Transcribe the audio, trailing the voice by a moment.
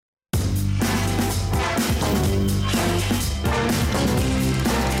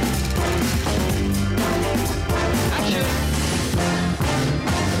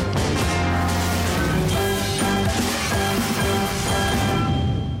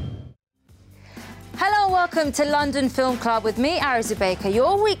welcome to London Film Club with me, Arazou,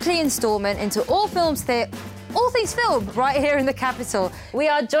 your weekly instalment into all things film right here in the capital. We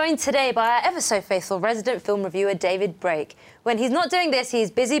are joined today by our ever-so-faithful resident film reviewer, David Brake. When he's not doing this, he's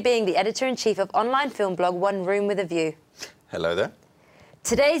busy being the editor-in-chief of online film blog One Room with a View. Hello there.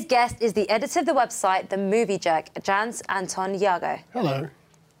 Today's guest is the editor of the website The Movie Jack, Janz Anton-Iago. Hello.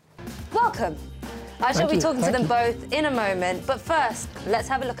 Welcome. I shall be talking to them you. both in a moment, but first, let's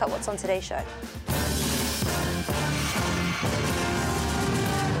have a look at what's on today's show.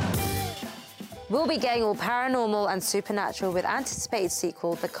 We'll be getting all paranormal and supernatural with anticipated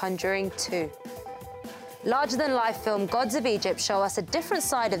sequel, The Conjuring 2. Larger-than-life film Gods of Egypt show us a different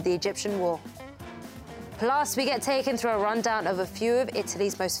side of the Egyptian war. Plus, we get taken through a rundown of a few of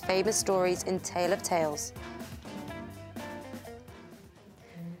Italy's most famous stories in Tale of Tales.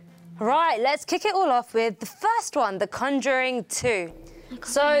 Right, let's kick it all off with the first one, The Conjuring 2.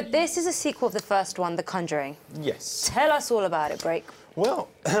 So, this is a sequel of the first one, The Conjuring. Yes. Tell us all about it, Brake. Well,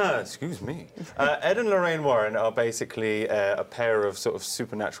 excuse me. Ed and Lorraine Warren are basically a pair of sort of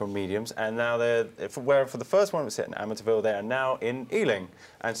supernatural mediums, and now for the first one it was set in Amityville, they are now in Ealing.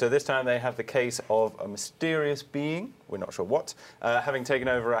 And so this time they have the case of a mysterious being, we're not sure what, having taken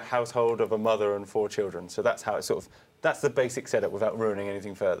over a household of a mother and 4 children. So that's how it sort of, that's the basic setup without ruining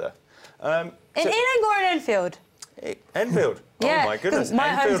anything further. In Ealing or in Enfield? Enfield. Yeah, oh my goodness. My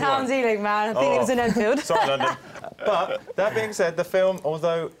Enfield hometown's one. Ealing, man. I think it was in Enfield. Sorry, London. But that being said, the film,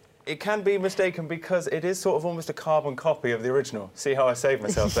 although it can be mistaken because it is sort of almost a carbon copy of the original. See how I saved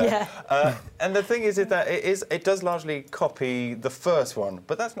myself there? Yeah. And the thing is that it does largely copy the first one,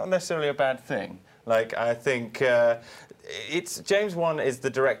 but that's not necessarily a bad thing. Like, I think James Wan is the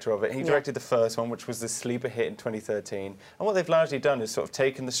director of it. He directed the first one, which was the sleeper hit in 2013. And what they've largely done is sort of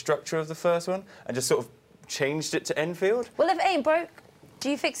taken the structure of the first one and just sort of changed it to Enfield. Well, if it ain't broke, do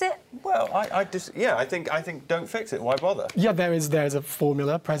you fix it? Well, I think don't fix it. Why bother? Yeah, there's a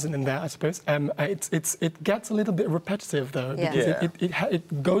formula present in there, I suppose. It gets a little bit repetitive though, because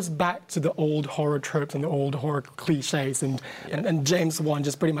it goes back to the old horror tropes and the old horror cliches, and James Wan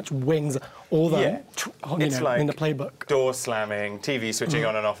just pretty much wings all them, like in the playbook. Door slamming, TV switching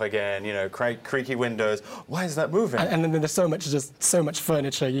on and off again, you know, creaky windows. Why is that moving? And then there's so much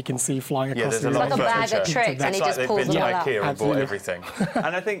furniture you can see flying across the room. It's like a bag of tricks, and he just pulls them all out. It's like they've been to IKEA and bought everything.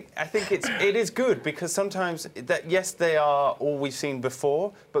 And I think it is good because sometimes yes, they are all we've seen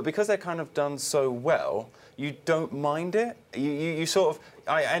before, but because they're kind of done so well, you don't mind it. You sort of.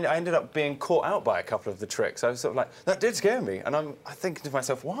 I ended up being caught out by a couple of the tricks. I was sort of like, that did scare me, and I'm thinking to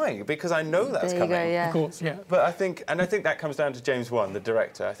myself, why? Because I know that's coming. Go, yeah. Of course, yeah. But I think that comes down to James Wan, the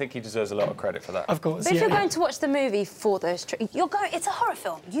director. I think he deserves a lot of credit for that. Of course. But if you're going to watch the movie for those tricks, it's a horror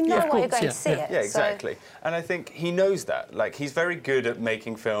film. You know why you're going to see it. Yeah, exactly. And I think he knows that. Like, he's very good at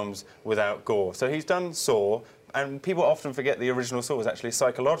making films without gore. So he's done Saw. And people often forget the original Saw was actually a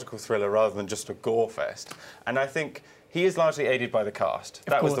psychological thriller rather than just a gore fest. And I think he is largely aided by the cast.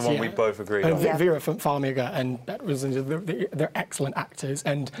 That was the one we both agreed on. Vera Farmiga and that was they're excellent actors,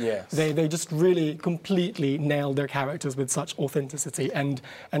 and they just really completely nailed their characters with such authenticity, and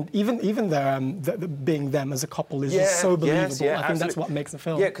even their being them as a couple is just so believable. I think that's what makes the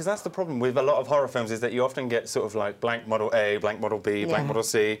film. Yeah, because that's the problem with a lot of horror films is that you often get sort of like blank model A, blank model B, blank model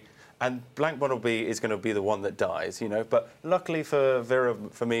C. And blank model B is going to be the one that dies, you know. But luckily for Vera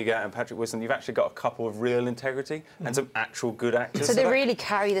Farmiga and Patrick Wilson, you've actually got a couple of real integrity and some actual good actors. So they really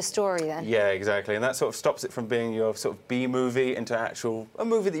carry the story then. Yeah, exactly. And that sort of stops it from being your sort of B movie into a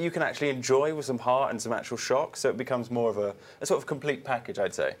movie that you can actually enjoy with some heart and some actual shock. So it becomes more of a sort of complete package,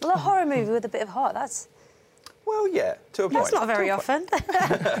 I'd say. Well, a horror movie with a bit of heart, that's... Well, yeah, to a point. That's not very often.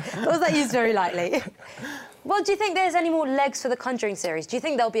 Or was that used very lightly? Well, do you think there's any more legs for the Conjuring series? Do you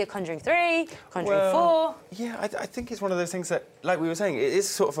think there'll be a Conjuring 3, Conjuring 4? Yeah, I think it's one of those things that, like we were saying, it is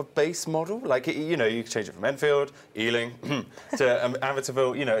sort of a base model. Like, you know, you can change it from Enfield, Ealing, to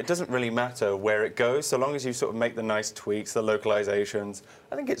Amityville. You know, it doesn't really matter where it goes, so long as you sort of make the nice tweaks, the localizations.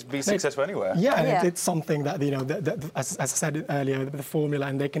 I think it'd be successful anywhere. Yeah, and it's something that, you know, as I said earlier, the formula,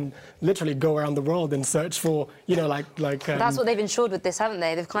 and they can literally go around the world and search for, you know, like... That's what they've ensured with this, haven't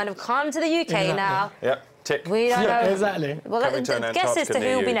they? They've kind of come to the UK now. Yep. Tick. We don't know. Exactly. Well, guess as to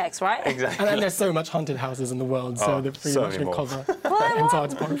who will be next, right? Exactly. And there's so much haunted houses in the world, so they're pretty much can cover the entire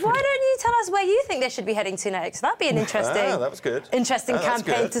department. Why don't you tell us where you think they should be heading to next? That'd be an interesting... that was good. Interesting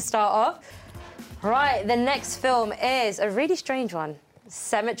campaign to start off. Right, the next film is a really strange one.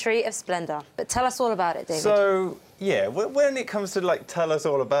 Cemetery of Splendor. But tell us all about it, David. So, yeah, when it comes to, like, tell us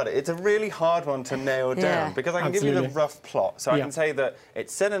all about it, it's a really hard one to nail down because I can give you the rough plot. So I can say that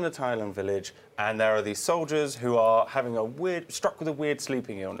it's set in a Thailand village and there are these soldiers who are having struck with a weird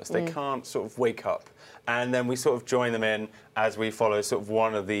sleeping illness. They can't sort of wake up. And then we sort of join them in as we follow sort of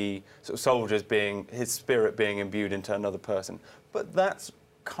one of the sort of soldiers his spirit being imbued into another person. But that's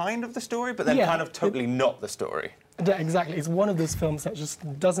kind of the story, but then kind of totally not the story. Yeah, exactly. It's one of those films that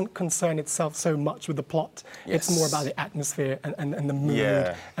just doesn't concern itself so much with the plot. Yes. It's more about the atmosphere and the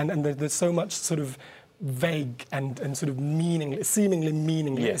mood. And there's so much sort of vague and sort of meaningless, seemingly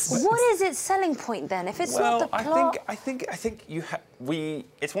meaningless. Yes. What is its selling point then? If it's not the plot, I think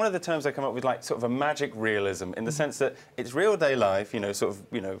it's one of the terms I come up with, like sort of a magic realism, in the sense that it's real day life,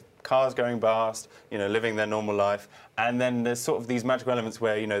 cars going past, living their normal life, and then there's sort of these magical elements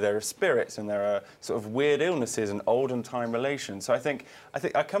where there are spirits and there are sort of weird illnesses and olden time relations. So I think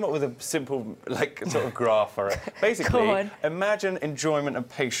I come up with a simple sort of graph for it. Basically, imagine enjoyment and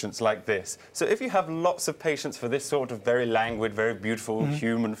patience like this. So if you have lots of patience for this sort of very languid, very beautiful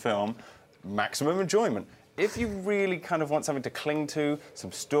human film, maximum enjoyment. If you really kind of want something to cling to,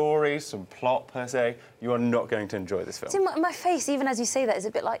 some story, some plot per se, you are not going to enjoy this film. See, my face, even as you say that, is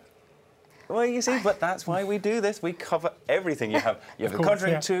a bit like... Well, you see, but that's why we do this. We cover everything. You have The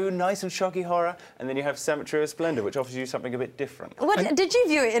Conjuring 2, nice and shocky horror, and then you have Cemetery of Splendor, which offers you something a bit different. Did you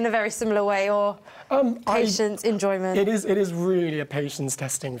view it in a very similar way, or patience, enjoyment? It is really a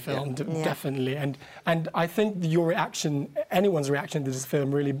patience-testing film, definitely. And I think your reaction, anyone's reaction to this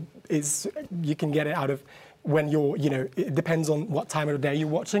film, really is you can get it out of when you're, it depends on what time of the day you're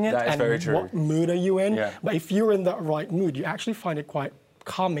watching it and what mood are you in. Yeah. But if you're in that right mood, you actually find it quite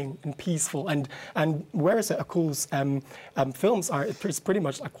calming and peaceful, and whereas Akul's films are, it's pretty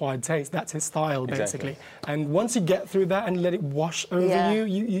much acquired taste. That's his style, basically. And once you get through that and let it wash over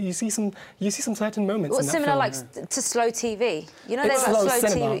you see some certain moments. Well, in that similar film. to slow TV. There's It's that slow slow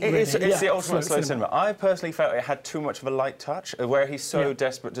cinema, TV. really. It's the ultimate slow cinema. I personally felt it had too much of a light touch, where he's so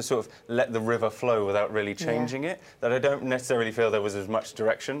desperate to sort of let the river flow without really changing it, that I don't necessarily feel there was as much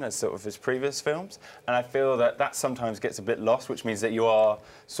direction as sort of his previous films. And I feel that sometimes gets a bit lost, which means that you are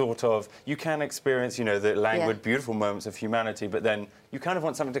you can experience, the languid, beautiful moments of humanity, but then you kind of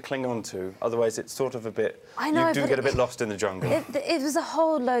want something to cling on to. Otherwise, it's sort of a bit... you do get a bit lost in the jungle. It was a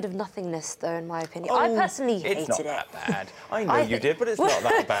whole load of nothingness, though, in my opinion. I personally hated it. It's not that bad. I know you did, but it's not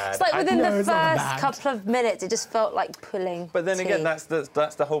that bad. It's like within the first couple of minutes, it just felt like pulling But then teeth. again, that's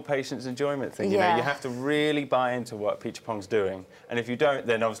the whole patience enjoyment thing. You have to really buy into what Peachpong's doing, and if you don't,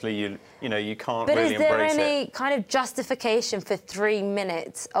 then obviously you can't really embrace it. But is there any kind of justification for 3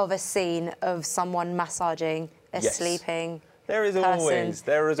 minutes of a scene of someone massaging a sleeping? There is always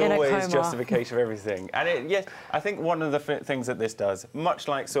justification for everything. And I think one of the things that this does, much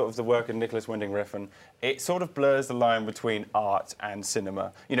like sort of the work of Nicholas Winding Refn, it sort of blurs the line between art and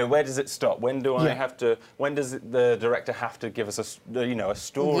cinema. Where does it stop? When does the director have to give us a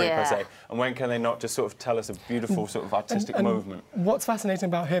story per se? And when can they not just sort of tell us a beautiful sort of artistic movement? What's fascinating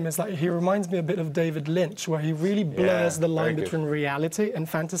about him is he reminds me a bit of David Lynch, where he really blurs the line between reality and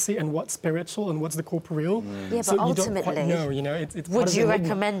fantasy and what's spiritual and what's the corporeal. Yeah, so but you don't quite know. Would you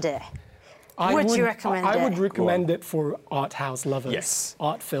recommend it? I would recommend it for art house lovers. Yes.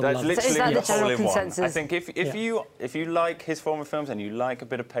 Art film That's lovers. So is that the general consensus? I think if you like his former films and you like a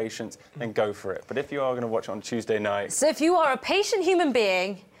bit of patience, then go for it. But if you are going to watch it on Tuesday night... So if you are a patient human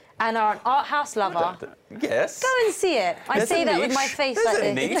being and are an art house lover... Yes. Go and see it. I say that with my face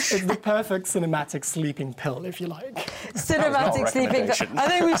like this. It's the perfect cinematic sleeping pill, if you like. Cinematic sleeping pill. I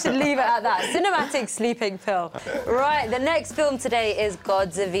think we should leave it at that. Cinematic sleeping pill. Right, the next film today is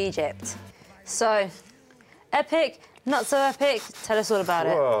Gods of Egypt. So, epic, not so epic. Tell us all about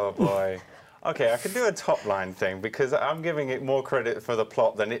it. Oh, boy. OK, I could do a top-line thing, because I'm giving it more credit for the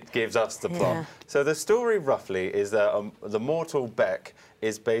plot than it gives us the plot. Yeah. So the story, roughly, is that the mortal Beck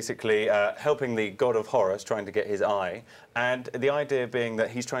is basically helping the god of horrors, trying to get his eye, and the idea being that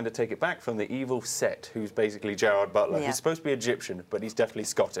he's trying to take it back from the evil Set, who's basically Gerard Butler. Yeah. He's supposed to be Egyptian, but he's definitely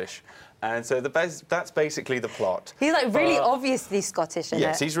Scottish. And so that's basically the plot. He's like really obviously Scottish, isn't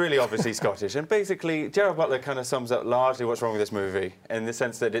Yes, it? he's really obviously Scottish. And basically, Gerard Butler kind of sums up largely what's wrong with this movie, in the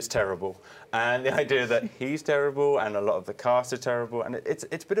sense that it's terrible. And the idea that he's terrible and a lot of the cast are terrible. And it's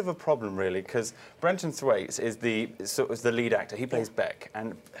a bit of a problem, really, because Brenton Thwaites is the lead actor. He plays Beck.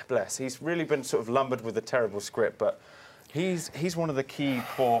 And bless, he's really been sort of lumbered with a terrible script, but he's one of the key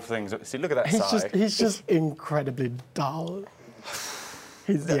poor things. See, look at that sigh. He's just incredibly dull.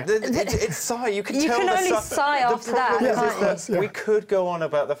 It's sigh. You can tell can only sigh after that. We could go on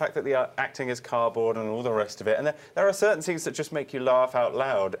about the fact that the acting is cardboard and all the rest of it, and there are certain scenes that just make you laugh out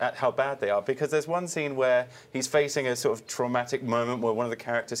loud at how bad they are, because there's one scene where he's facing a sort of traumatic moment where one of the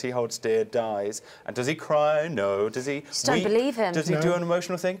characters he holds dear dies, and does he cry? No. Does he just don't believe him. Does he do an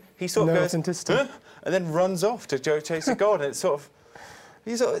emotional thing? He sort of goes, huh? And then runs off to go chase a god, and it's sort of...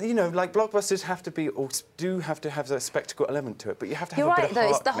 You know, like blockbusters have to be, or do have to have a spectacle element to it, but you have to have a bit of heart. You're right,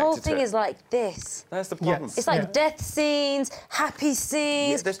 though. It's the whole connected to thing it. is like this. That's the problem. It's like death scenes, happy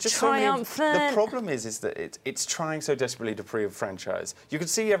scenes, there's just triumphant. So many, the problem is that it's trying so desperately to prove franchise. You can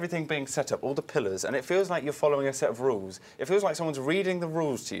see everything being set up, all the pillars, and it feels like you're following a set of rules. It feels like someone's reading the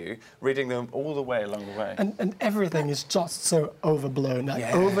rules to you, reading them all the way along the way. And everything is just so overblown.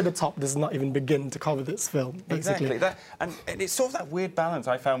 Like, over the top does not even begin to cover this film, basically. Exactly. And it's sort of that weird balance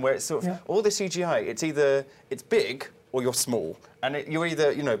I found where it's sort of all the CGI, it's big or you're small. And you're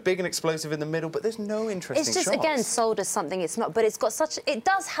either, you know, big and explosive in the middle, but there's no interesting It's just, shots. again, sold as something it's not, but it's got such... It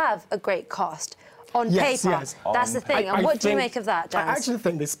does have a great cast on paper. Yes. That's the thing. And what do you make of that, Janz? I actually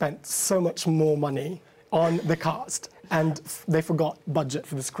think they spent so much more money on the cast, and they forgot budget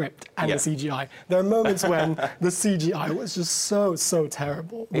for the script and the CGI. There are moments when the CGI was just so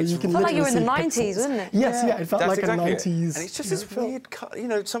terrible. It felt like you were in the 90s, wasn't it? Yes, it felt like a 90s. And it's just this weird, you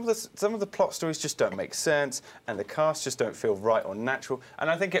know, some of the plot stories just don't make sense, and the cast just don't feel right or natural. And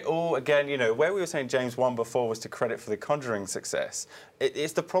I think it all, again, you know, where we were saying James won before was to credit for the Conjuring success.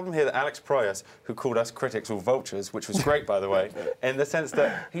 It's the problem here that Alex Proyas, who called us critics all vultures, which was great, by the way, in the sense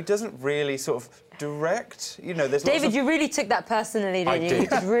that he doesn't really sort of direct, you know, there's David, you really took that personally, didn't you? You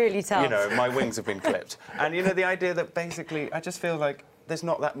could really tell. You know, my wings have been clipped. And, you know, the idea that basically, I just feel like there's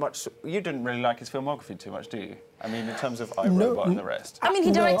not that much... You didn't really like his filmography too much, do you? I mean, in terms of iRobot and the rest. I mean,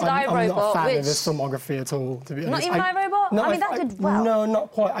 he directed iRobot, I'm not a fan of his filmography at all, to be honest. Not even iRobot? No, I mean, that did well. No,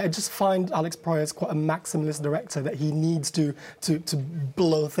 not quite. I just find Alex Proyas quite a maximalist director, that he needs to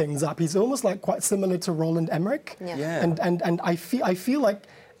blow things up. He's almost like quite similar to Roland Emmerich. Yeah. And I feel like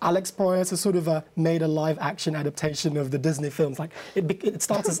Alex Proyas has sort of made a live-action adaptation of the Disney films. Like, it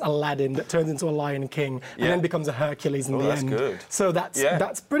starts as Aladdin, that turns into a Lion King, and then becomes a Hercules in the end. That's good. So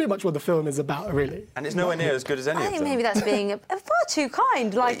that's pretty much what the film is about, really. And it's nowhere near as good as any of them. I think maybe that's being far too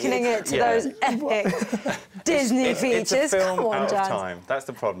kind, likening it to those epic Disney features. It's a film Come on, out of Janz. time. That's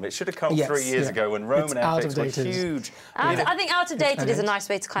the problem. It should have come 3 years ago when Roman epics were huge. I think out of dated is a nice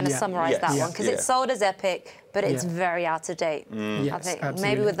way to kind of summarise that one, because it's sold as epic, but it's very out of date. I think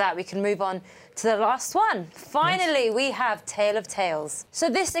maybe with that we can move on to the last one. Finally, we have Tale of Tales. So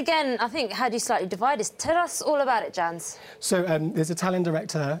this, again, I think had you slightly divided. Tell us all about it, Janz. So there's Italian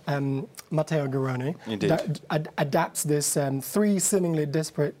director, Matteo Garrone, that adapts this 3 seemingly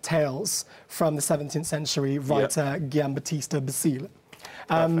disparate tales from the 17th century writer Giambattista Basile.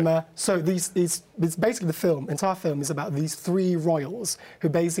 So it's basically the entire film is about these 3 royals who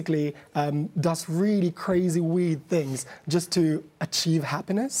basically does really crazy, weird things just to achieve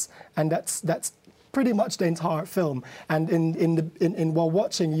happiness, and that's pretty much the entire film. And while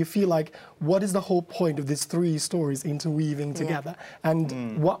watching, you feel like, what is the whole point of these 3 stories interweaving together?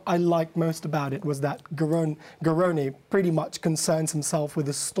 And what I liked most about it was that Garrone pretty much concerns himself with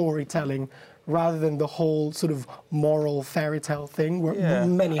the storytelling, rather than the whole sort of moral fairy tale thing where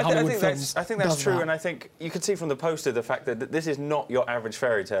many Hollywood films I think that's true, and I think you can see from the poster the fact that this is not your average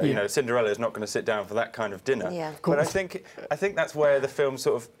fairy tale. You know, Cinderella is not going to sit down for that kind of dinner. But I think that's where the film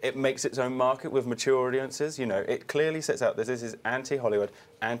sort of, it makes its own market with mature audiences. You know, it clearly sets out that this is anti-Hollywood,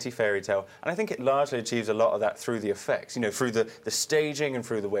 anti-fairy tale, and I think it largely achieves a lot of that through the effects. You know, through the staging and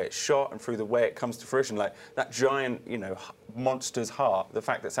through the way it's shot and through the way it comes to fruition. Like that giant, you know, monster's heart. The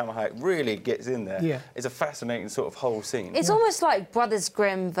fact that Salma Hayek really gets in there is a fascinating sort of whole scene. It's almost like Brothers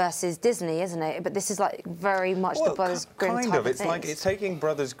Grimm versus Disney, isn't it? But this is like very much the Brothers Grimm kind type of. It's like it's taking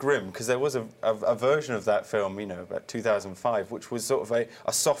Brothers Grimm, because there was a version of that film, you know, about 2005, which was sort of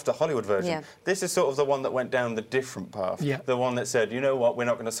a softer Hollywood version. This is sort of the one that went down the different path. The one that said, you know what, we're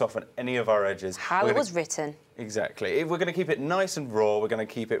not going to soften any of our edges. How it was written. Exactly. We're going to keep it nice and raw. We're going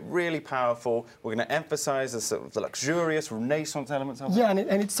to keep it really powerful. We're going to emphasise the sort of the luxurious Renaissance elements of it. Yeah, and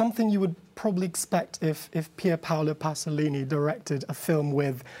it's something you would probably expect if Pier Paolo Pasolini directed a film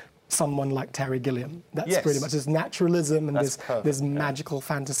with someone like Terry Gilliam. That's pretty much this naturalism and this magical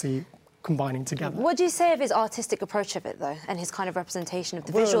fantasy combining together. What do you say of his artistic approach of it, though, and his kind of representation of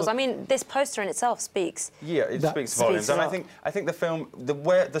the visuals? I mean, this poster in itself speaks. Yeah, it speaks volumes. And I think the film,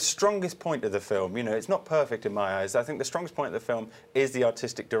 the strongest point of the film, you know, it's not perfect in my eyes. I think the strongest point of the film is the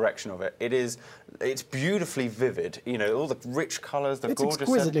artistic direction of it. It's beautifully vivid. You know, all the rich colours, the gorgeous. It's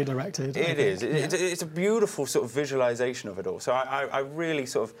exquisitely directed. It is. It's a beautiful sort of visualisation of it all. So I really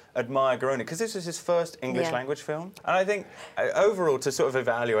sort of admire Garoni, because this was his first English language film. And I think overall, to sort of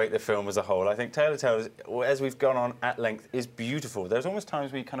evaluate the film as a whole, I think Tale of Tales, as we've gone on at length, is beautiful. There's almost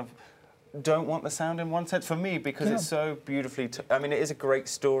times we kind of don't want the sound in one sense, for me, because it's so beautifully... I mean, it is a great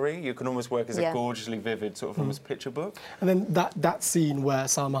story. You can almost work as a gorgeously vivid sort of almost picture book. And then that scene where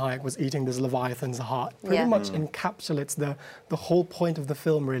Salma Hayek was eating this Leviathan's heart pretty much encapsulates the whole point of the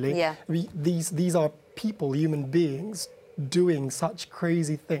film, really. Yeah. These are people, human beings, doing such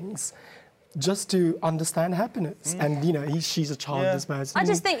crazy things just to understand happiness. And, you know, she's a childless person. I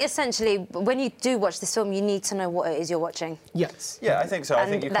just think, essentially, when you do watch this film, you need to know what it is you're watching. Yes. Yeah, I think so. I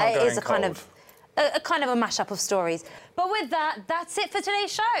think you can't go in cold. A kind of a mashup of stories. But with that, that's it for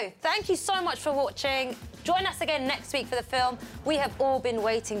today's show. Thank you so much for watching. Join us again next week for the film we have all been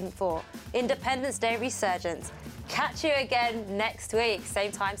waiting for, Independence Day Resurgence. Catch you again next week,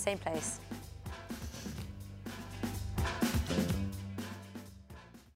 same time, same place.